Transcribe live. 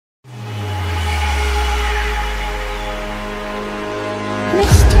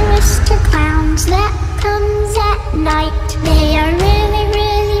Mr. Clowns that comes at night. They are really,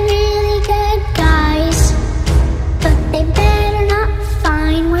 really, really good guys, but they better not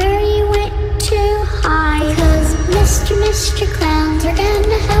find where you went to hide, 'cause Mr. Clowns are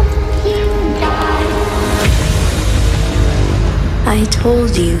gonna help you die. I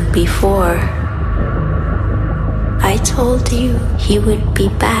told you before. I told you he would be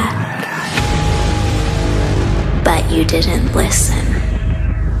back, but you didn't listen.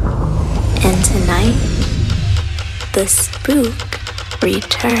 And tonight, the spook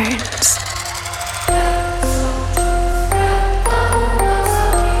returns.